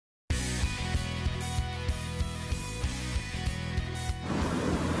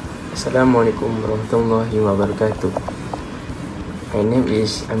Assalamualaikum warahmatullahi wabarakatuh. My name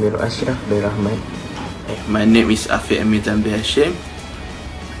is Amir Ashraf bin Rahman. My name is Afiq Amir Zambi Hashim.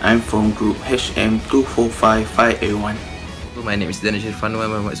 I'm from group HM2455A1. My name is Danish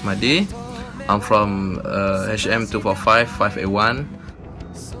Irfanwan Muhammad Ismadi. I'm from HM2455A1.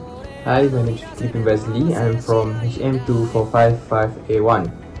 Hi, my name is Stephen Wesley. I'm from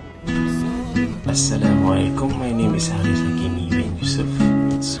HM2455A1. Assalamualaikum, my name is Haris Hakimi bin Yusuf.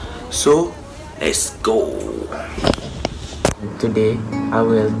 So, let's go. Today, I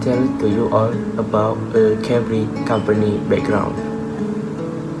will tell to you all about a Cadbury company background.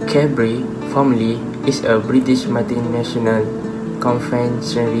 Cadbury, formerly, is a British multinational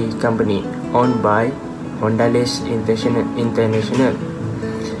confectionery company owned by Mondelez International,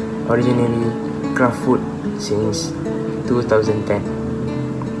 originally Kraft Food since 2010.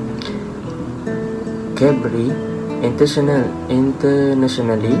 Cadbury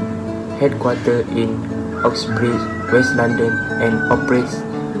internationally headquartered in Uxbridge, West London, and operates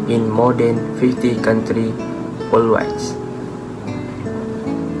in more than 50 countries worldwide.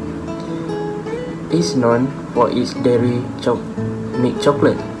 It's known for its dairy milk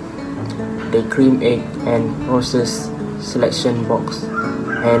chocolate, the cream egg and roses selection box,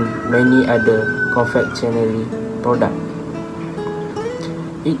 and many other confectionery products.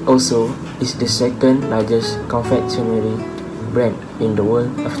 It also is the second largest confectionery brand in the world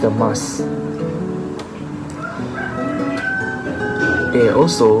after Mars. They are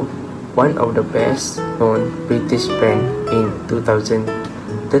also one of the best known British brands in 2013.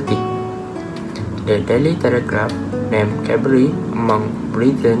 The Daily Telegraph named Cadbury among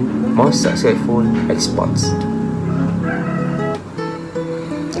Britain's most successful exports.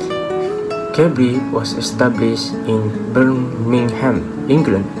 Cadbury was established in Birmingham,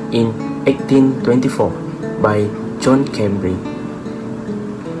 England in 1824 by John Cadbury,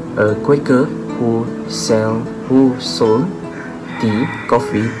 a Quaker who sold tea,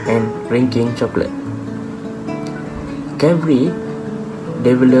 coffee, and drinking chocolate. Cadbury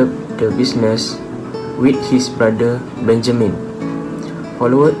developed the business with his brother Benjamin,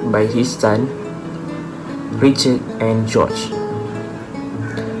 followed by his son Richard and George.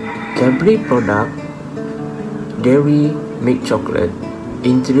 Cadbury product, dairy milk chocolate,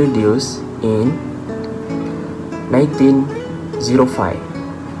 introduced in 1905,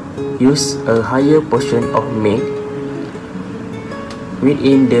 used a higher portion of milk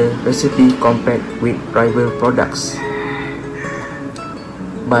within the recipe compared with rival products.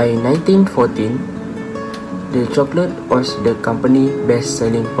 By 1914, the chocolate was the company's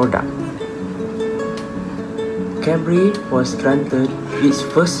best-selling product. Cadbury was granted its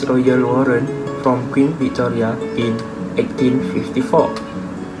first royal warrant from Queen Victoria in 1854.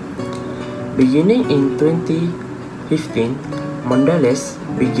 Beginning in 2015, Mondelez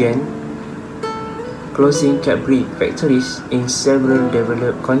began closing Cadbury factories in several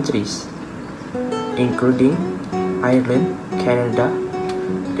developed countries, including Ireland, Canada,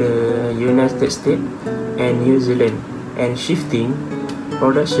 the United States, and New Zealand, and shifting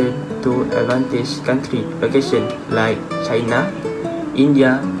production to advantage country locations like China,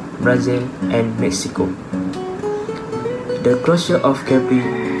 India, Brazil, and Mexico. The closure of Cadbury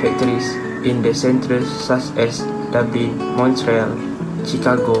factories in the centres such as Dublin, Montreal,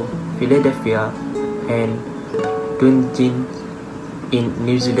 Chicago, Philadelphia, and Dunedin in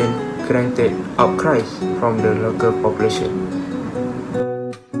New Zealand granted outcries from the local population.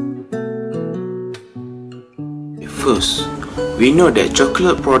 First, we know that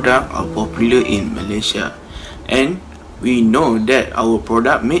chocolate products are popular in Malaysia, and we know that our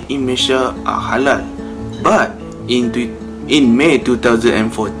products made in Malaysia are halal. But in May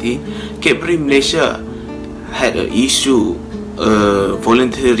 2014, Cadbury Malaysia had an issue a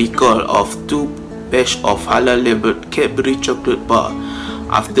voluntary recall of 2 batch of halal labeled Cadbury chocolate bar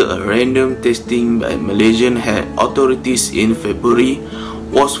after a random testing by Malaysian health authorities in February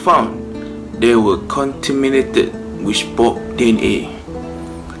was found they were contaminated with pork DNA,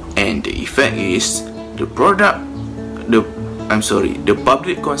 and the effect is the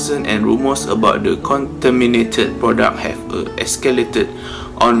public concern and rumors about the contaminated product have escalated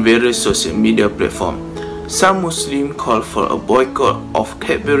on various social media platforms. Some Muslims call for a boycott of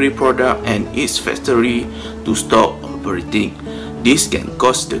Cadbury product and its factory to stop operating. This can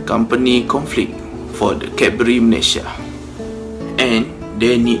cause the company conflict for the Cadbury Malaysia, and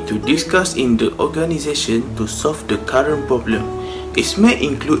they need to discuss in the organisation to solve the current problem. It may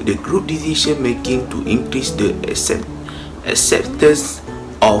include the group decision making to increase the acceptance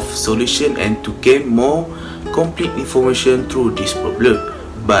of solution and to gain more complete information through this problem.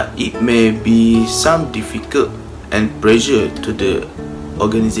 But it may be some difficult and pressure to the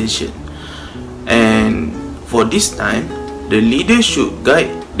organization. And for this time, the leader should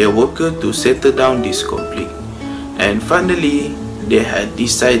guide their worker to settle down this conflict. And finally, they had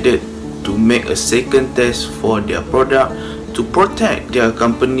decided to make a second test for their product to protect their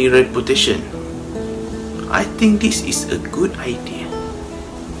company reputation. I think this is a good idea.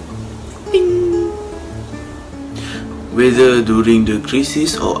 Ding. Whether during the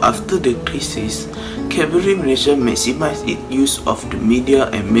crisis or after the crisis, Cadbury Malaysia maximized its use of the media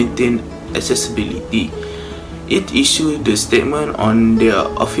and maintained accessibility. It issued the statement on their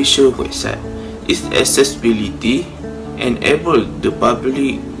official website. Its accessibility enabled the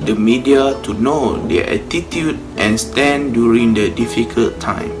public, the media to know their attitude and stand during the difficult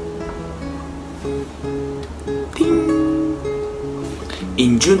time.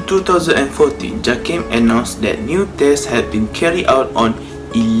 In June 2014, JAKIM announced that new tests had been carried out on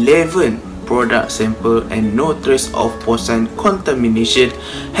 11 product samples and no trace of porcine contamination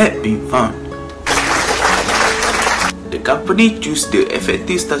had been found. The company chose the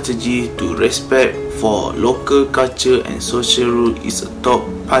effective strategy to respect for local culture and social rule is a top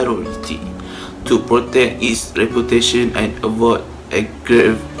priority to protect its reputation and avoid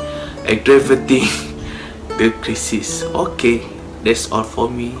aggravating the crisis. Okay, that's all for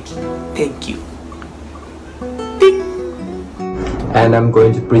me. Thank you. And I'm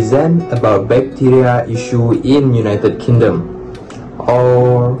going to present about bacteria issue in United Kingdom,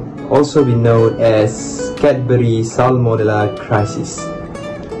 or also be known as Cadbury Salmonella crisis.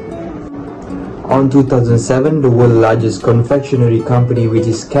 On 2007, the world's largest confectionery company, which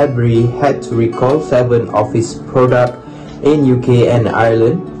is Cadbury, had to recall 7 of its products in UK and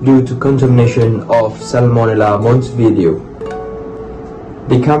Ireland due to contamination of Salmonella montevideo.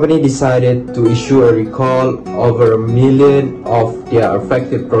 The company decided to issue a recall over 1 million of their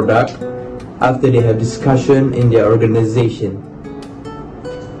affected products after they have discussion in their organization.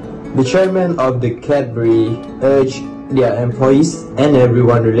 The chairman of the Cadbury urged their employees and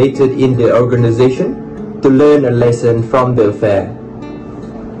everyone related in the organization to learn a lesson from the affair.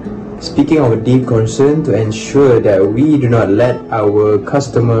 Speaking of a deep concern to ensure that we do not let our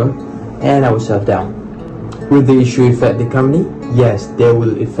customer and ourselves down. Will the issue affect the company? Yes, they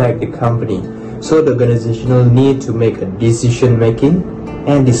will affect the company. So the organizational need to make a decision making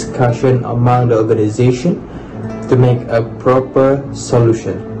and discussion among the organization to make a proper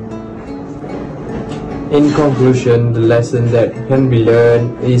solution. In conclusion, the lesson that can be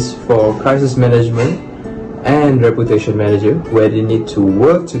learned is for crisis management and reputation manager, where they need to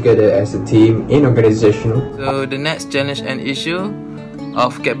work together as a team in organizational. So the next challenge and issue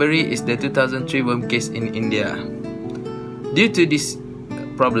of Cadbury is the 2003 worm case in India. Due to this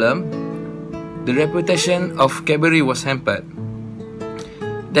problem, the reputation of Cadbury was hampered.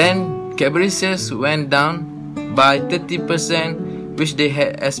 Then Cadbury sales went down by 30%, which they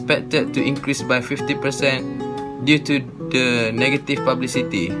had expected to increase by 50% due to the negative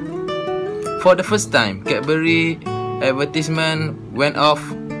publicity. For the first time, Cadbury advertisement went off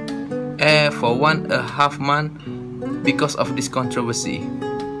air for 1.5 months because of this controversy.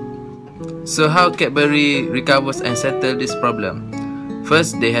 So how Cadbury recovers and settle this problem?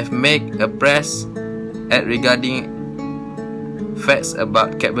 First, they have made a press ad regarding facts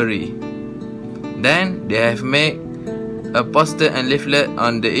about Cadbury. Then they have made a poster and leaflet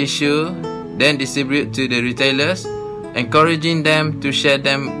on the issue, then distribute to the retailers, encouraging them to share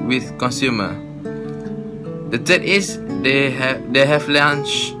them with consumer. The third is they have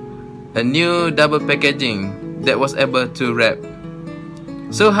launched a new double packaging that was able to wrap.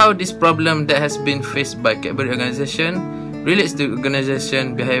 So how this problem that has been faced by Cadbury organization relates to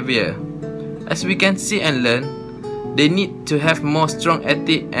organization behavior? As we can see and learn, they need to have more strong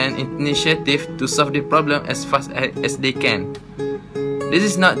ethic and initiative to solve the problem as fast as they can. This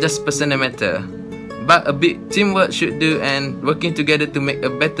is not just personal matter, but a big teamwork should do and working together to make a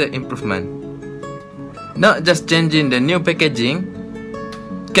better improvement. Not just changing the new packaging,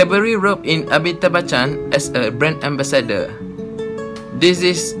 Cadbury roped in Amitabh Bachchan as a brand ambassador. This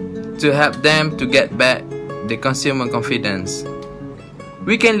is to help them to get back the consumer confidence.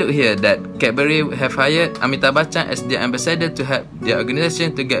 We can look here that Cadbury have hired Amitabh Bachchan as their ambassador to help their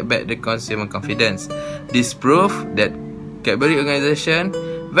organization to get back the consumer confidence. This proves that Cadbury organization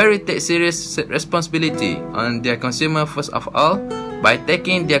very take serious responsibility on their consumer first of all by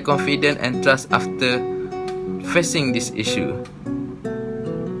taking their confidence and trust after facing this issue.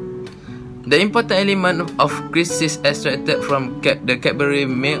 The important element of crisis extracted from the Cadbury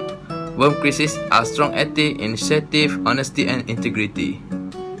milk worm crisis are strong ethic, initiative, honesty and integrity.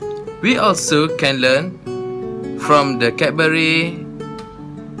 We also can learn from the Cadbury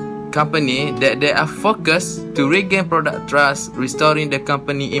company that they are focused to regain product trust, restoring the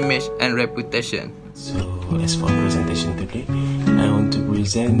company image and reputation. So, as for our presentation today, I want to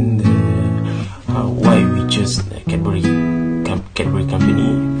present why we chose the Cadbury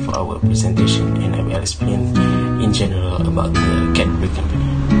company for our presentation, and I will explain in general about the Cadbury company.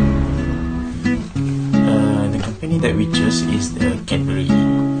 The company that we chose is the Cadbury,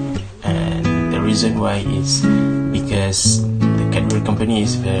 and the reason why is because the Cadbury company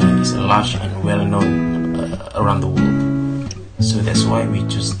is large and well known around the world. So that's why we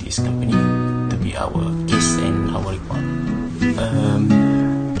choose this company to be our case and our report.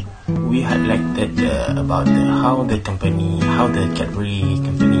 We highlighted about how the Cadbury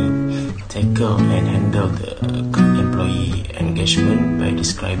company tackle and handle the employee engagement by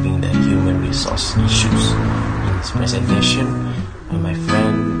describing the human resource issues. In this presentation, my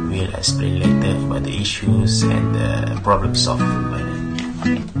friend will explain later about the issues and the problem solved by them.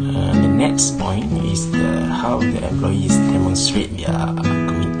 The next point is how the employees demonstrate their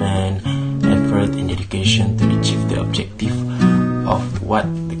commitment, effort, and dedication to achieve the objective of what